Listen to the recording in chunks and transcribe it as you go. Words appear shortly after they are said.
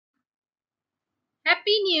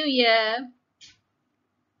Happy New Year!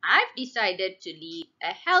 I've decided to lead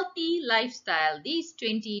a healthy lifestyle this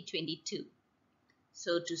 2022.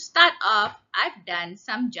 So to start off, I've done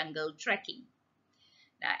some jungle trekking.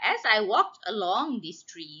 Now, as I walked along these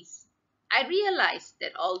trees, I realized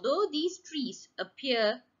that although these trees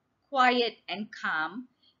appear quiet and calm,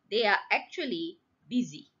 they are actually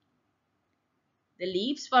busy. The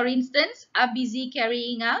leaves, for instance, are busy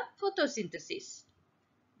carrying out photosynthesis.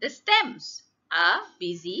 The stems are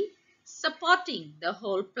busy supporting the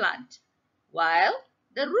whole plant, while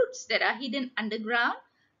the roots that are hidden underground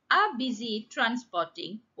are busy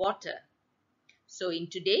transporting water. So in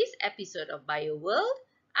today's episode of Bio World,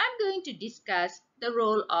 I'm going to discuss the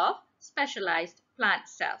role of specialized plant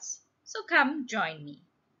cells. So come join me.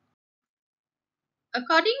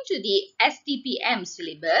 According to the STPM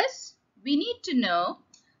syllabus, we need to know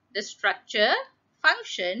the structure,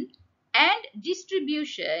 function, and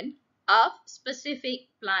distribution of specific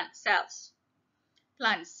plant cells.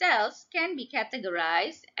 Plant cells can be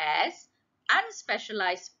categorized as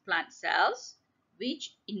unspecialized plant cells,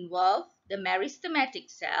 which involve the meristematic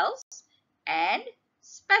cells, and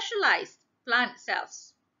specialized plant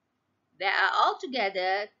cells. There are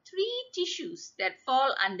altogether 3 tissues that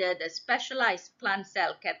fall under the specialized plant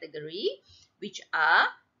cell category, which are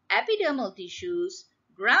epidermal tissues,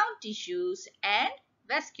 ground tissues, and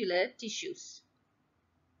vascular tissues.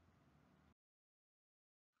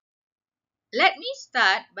 Let me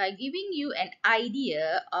start by giving you an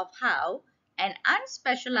idea of how an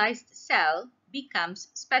unspecialized cell becomes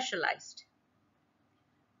specialized.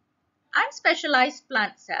 Unspecialized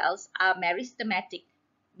plant cells are meristematic,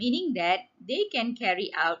 meaning that they can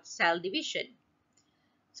carry out cell division.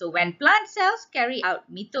 So when plant cells carry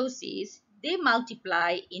out mitosis, they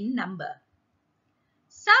multiply in number.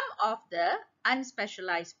 Some of the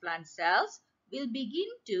unspecialized plant cells will begin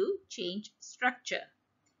to change structure.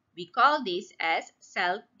 We call this as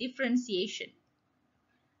cell differentiation.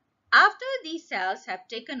 After these cells have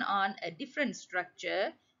taken on a different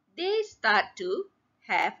structure, they start to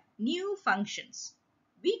have new functions.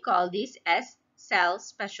 We call this as cell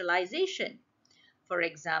specialization. For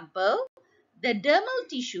example, the dermal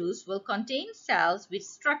tissues will contain cells with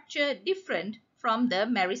structure different from the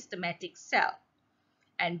meristematic cell.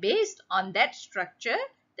 And based on that structure,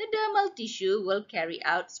 the dermal tissue will carry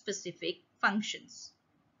out specific functions.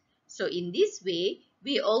 So in this way,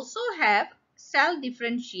 we also have cell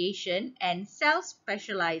differentiation and cell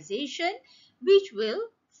specialization, which will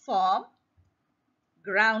form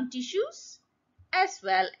ground tissues as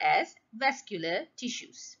well as vascular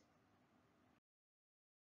tissues.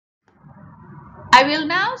 I will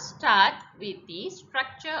now start with the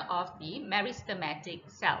structure of the meristematic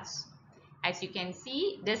cells. As you can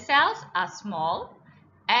see, the cells are small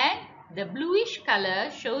and the bluish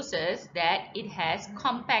color shows us that it has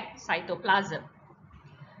compact cytoplasm.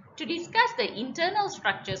 To discuss the internal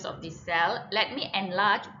structures of this cell, let me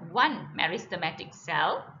enlarge one meristematic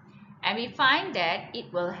cell, and we find that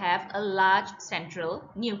it will have a large central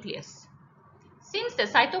nucleus. Since the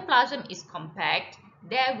cytoplasm is compact,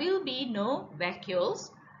 there will be no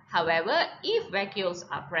vacuoles. However, if vacuoles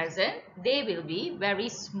are present, they will be very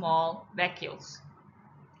small vacuoles.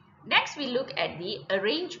 Next, we look at the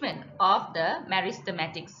arrangement of the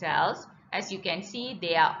meristematic cells. As you can see,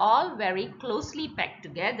 they are all very closely packed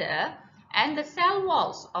together, and the cell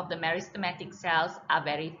walls of the meristematic cells are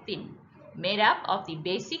very thin, made up of the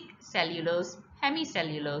basic cellulose,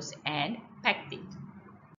 hemicellulose, and pectin.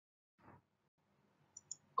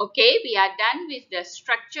 Okay, we are done with the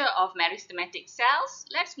structure of meristematic cells.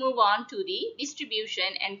 Let's move on to the distribution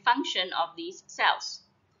and function of these cells.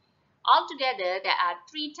 Altogether, there are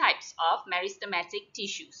 3 types of meristematic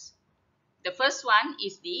tissues. The first one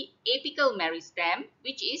is the apical meristem,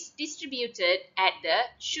 which is distributed at the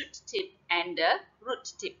shoot tip and the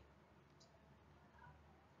root tip.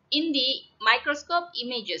 In the microscope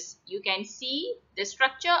images, you can see the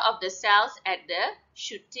structure of the cells at the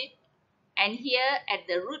shoot tip, and here at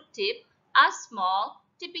the root tip are small,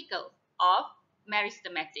 typical of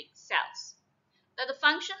meristematic cells. Now, the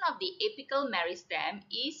function of the apical meristem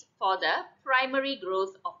is for the primary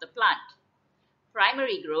growth of the plant.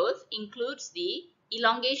 Primary growth includes the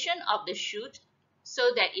elongation of the shoot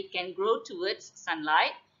so that it can grow towards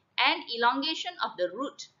sunlight, and elongation of the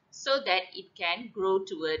root so that it can grow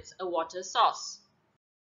towards a water source.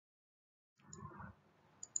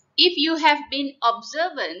 If you have been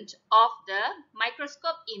observant of the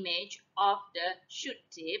microscope image of the shoot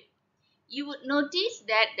tip, you would notice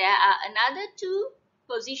that there are another 2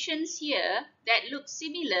 positions here that look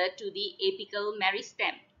similar to the apical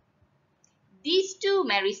meristem. These 2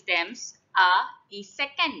 meristems are the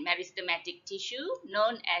second meristematic tissue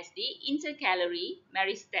known as the intercalary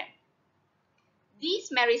meristem. These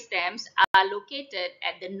meristems are located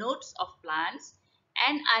at the nodes of plants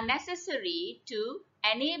and are necessary to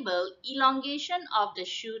enable elongation of the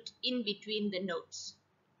shoot in between the nodes.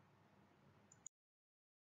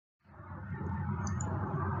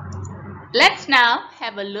 Let's now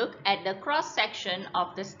have a look at the cross-section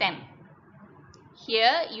of the stem.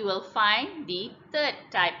 Here you will find the third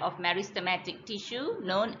type of meristematic tissue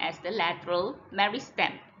known as the lateral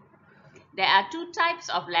meristem. There are two types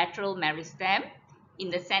of lateral meristem.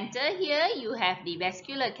 In the center here you have the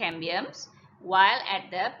vascular cambiums, while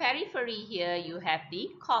at the periphery here you have the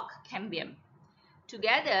cork cambium.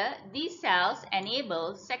 Together, these cells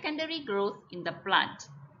enable secondary growth in the plant.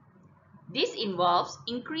 This involves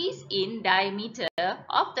increase in diameter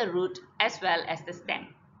of the root as well as the stem.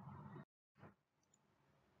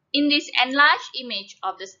 In this enlarged image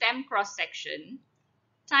of the stem cross-section,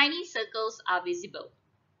 tiny circles are visible.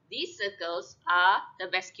 These circles are the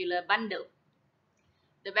vascular bundle.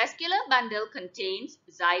 The vascular bundle contains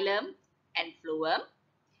xylem and phloem,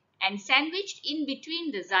 and sandwiched in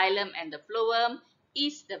between the xylem and the phloem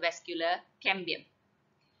is the vascular cambium.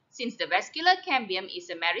 Since the vascular cambium is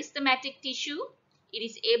a meristematic tissue, it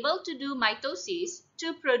is able to do mitosis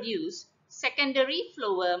to produce secondary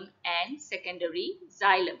phloem and secondary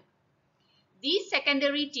xylem. These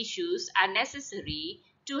secondary tissues are necessary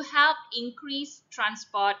to help increase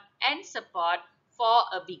transport and support for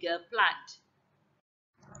a bigger plant.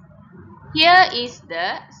 Here is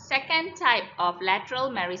the second type of lateral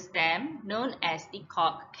meristem known as the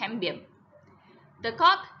cork cambium. The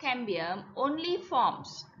cork cambium only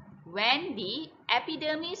forms when the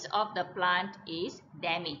epidermis of the plant is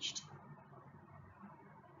damaged.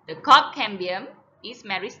 The cork cambium is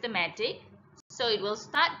meristematic, so it will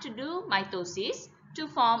start to do mitosis to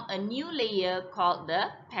form a new layer called the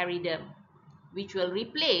periderm, which will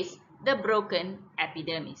replace the broken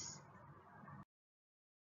epidermis.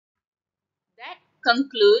 That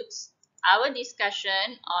concludes our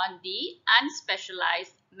discussion on the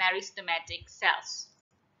unspecialized meristematic cells.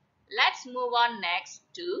 Let's move on next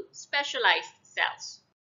to specialized cells.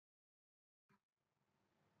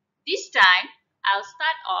 This time, I'll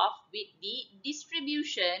start off with the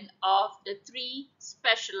distribution of the three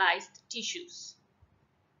specialized tissues.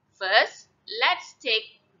 First, let's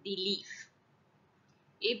take the leaf.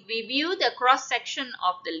 If we view the cross-section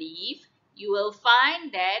of the leaf, you will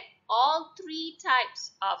find that all three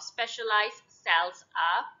types of specialized cells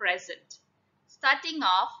are present, starting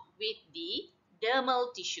off with the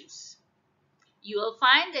dermal tissues. You will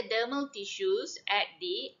find the dermal tissues at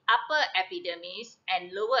the upper epidermis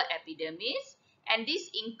and lower epidermis, and this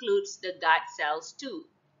includes the guard cells too.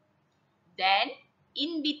 Then,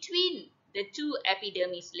 in between the two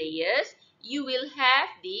epidermis layers, you will have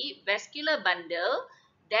the vascular bundle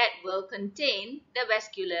that will contain the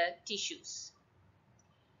vascular tissues.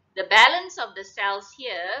 The balance of the cells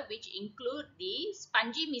here, which include the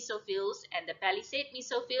spongy mesophils and the palisade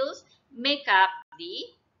mesophils, make up the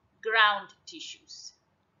ground tissues.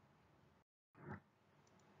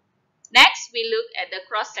 Next, we look at the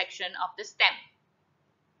cross-section of the stem.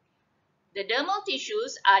 The dermal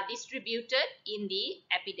tissues are distributed in the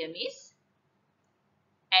epidermis,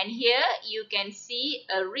 and here you can see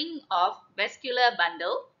a ring of vascular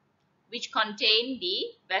bundle which contain the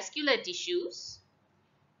vascular tissues,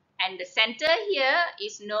 and the center here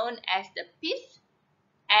is known as the pith,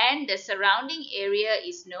 and the surrounding area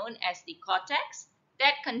is known as the cortex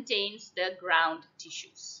that contains the ground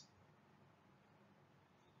tissues.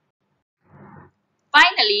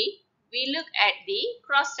 Finally, we look at the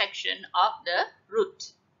cross-section of the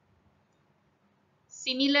root.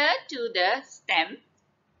 Similar to the stem,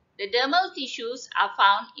 the dermal tissues are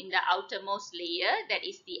found in the outermost layer, that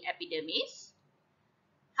is the epidermis.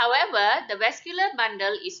 However, the vascular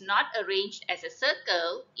bundle is not arranged as a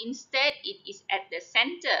circle. Instead, it is at the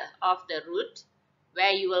center of the root,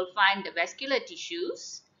 where you will find the vascular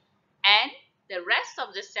tissues, and the rest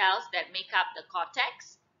of the cells that make up the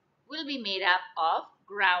cortex will be made up of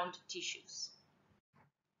ground tissues.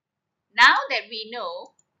 Now that we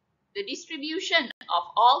know the distribution of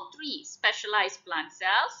all three specialized plant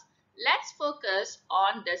cells, let's focus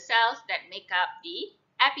on the cells that make up the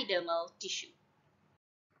epidermal tissue.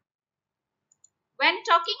 When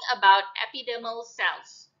talking about epidermal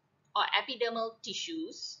cells or epidermal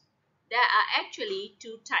tissues, there are actually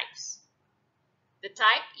two types. The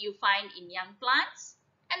type you find in young plants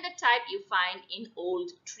and the type you find in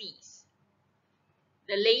old trees.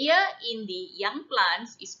 The layer in the young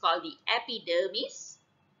plants is called the epidermis,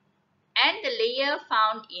 and the layer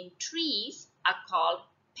found in trees are called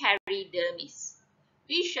peridermis.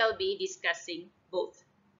 We shall be discussing both.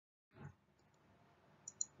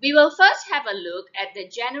 We will first have a look at the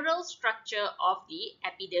general structure of the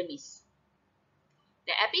epidermis.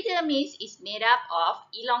 The epidermis is made up of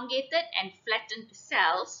elongated and flattened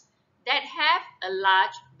cells that have a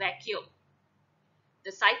large vacuole.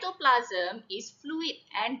 The cytoplasm is fluid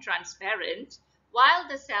and transparent, while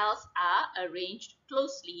the cells are arranged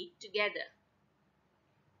closely together.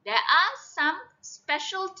 There are some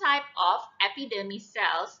special type of epidermis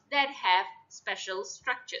cells that have special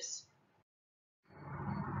structures.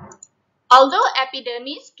 Although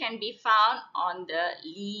epidermis can be found on the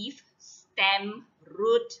leaf, stem,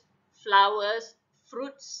 root, flowers,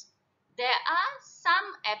 fruits, there are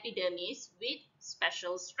some epidermis with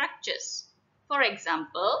special structures. For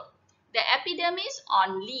example, the epidermis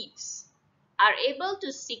on leaves are able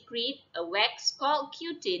to secrete a wax called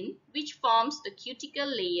cutin, which forms the cuticle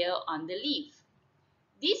layer on the leaf.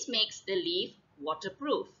 This makes the leaf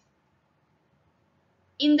waterproof.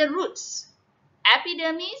 In the roots,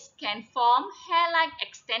 epidermis can form hair-like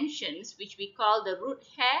extensions, which we call the root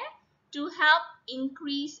hair, to help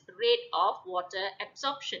increase rate of water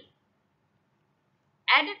absorption.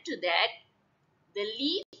 Added to that, the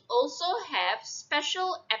leaf also have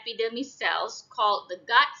special epidermis cells called the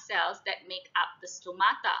guard cells that make up the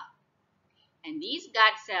stomata. And these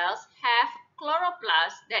guard cells have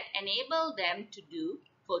chloroplasts that enable them to do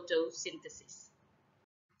photosynthesis.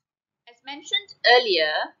 As mentioned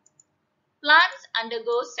earlier, plants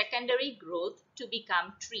undergo secondary growth to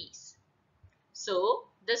become trees. So,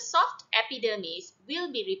 the soft epidermis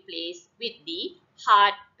will be replaced with the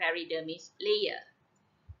hard peridermis layer.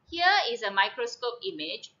 Here is a microscope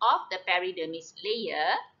image of the peridermis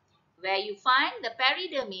layer, where you find the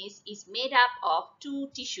peridermis is made up of two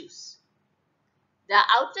tissues. The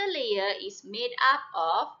outer layer is made up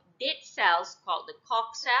of dead cells called the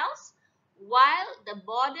cork cells, while the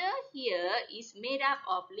border here is made up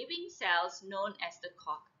of living cells known as the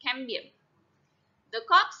cork cambium. The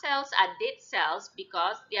cork cells are dead cells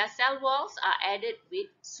because their cell walls are added with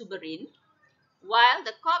suberin, while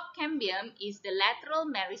the cork cambium is the lateral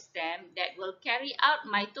meristem that will carry out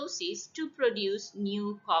mitosis to produce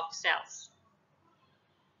new cork cells.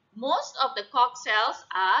 Most of the cork cells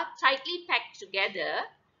are tightly packed together,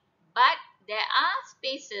 but there are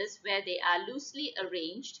spaces where they are loosely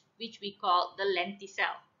arranged, which we call the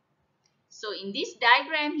lenticel. So in this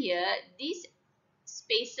diagram here, these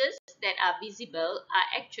spaces that are visible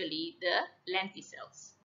are actually the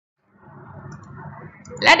lenticels.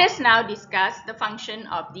 Let us now discuss the function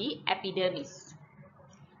of the epidermis.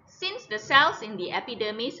 Since the cells in the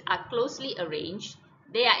epidermis are closely arranged,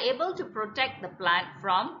 they are able to protect the plant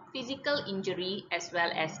from physical injury as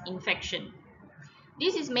well as infection.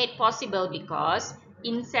 This is made possible because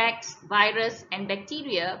insects, virus, and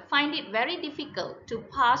bacteria find it very difficult to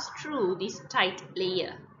pass through this tight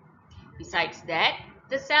layer. Besides that,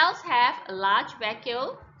 the cells have a large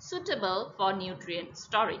vacuole suitable for nutrient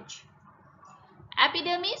storage.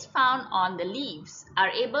 Epidermis found on the leaves are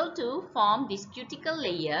able to form this cuticle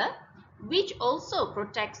layer, which also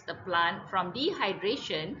protects the plant from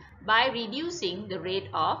dehydration by reducing the rate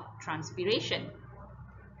of transpiration.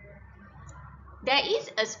 There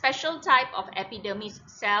is a special type of epidermis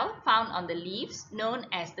cell found on the leaves known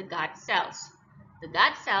as the guard cells. The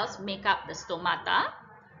guard cells make up the stomata,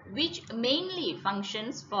 which mainly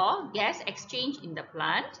functions for gas exchange in the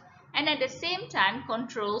plant and at the same time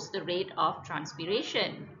controls the rate of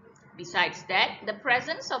transpiration. Besides that, the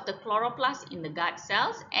presence of the chloroplast in the guard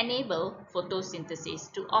cells enable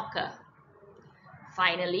photosynthesis to occur.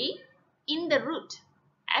 Finally, in the root,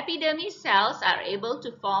 epidermis cells are able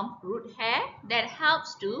to form root hair that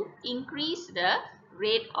helps to increase the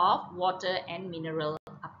rate of water and mineral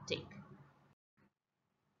uptake.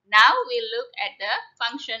 Now we'll look at the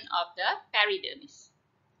function of the peridermis.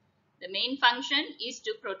 The main function is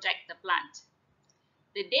to protect the plant.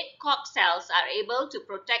 The dead cork cells are able to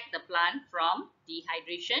protect the plant from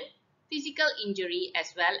dehydration, physical injury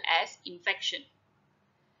as well as infection.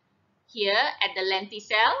 Here at the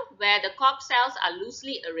lenticel, where the cork cells are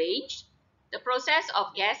loosely arranged, the process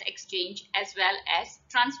of gas exchange as well as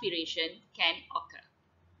transpiration can occur.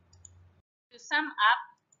 To sum up,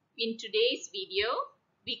 in today's video,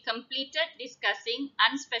 we completed discussing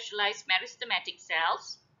unspecialized meristematic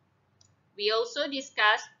cells. We also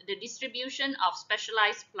discussed the distribution of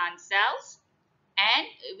specialized plant cells, and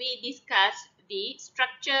we discussed the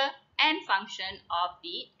structure and function of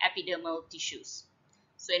the epidermal tissues.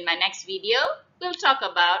 So in my next video, we'll talk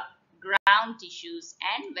about ground tissues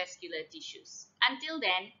and vascular tissues. Until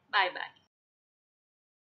then, bye-bye.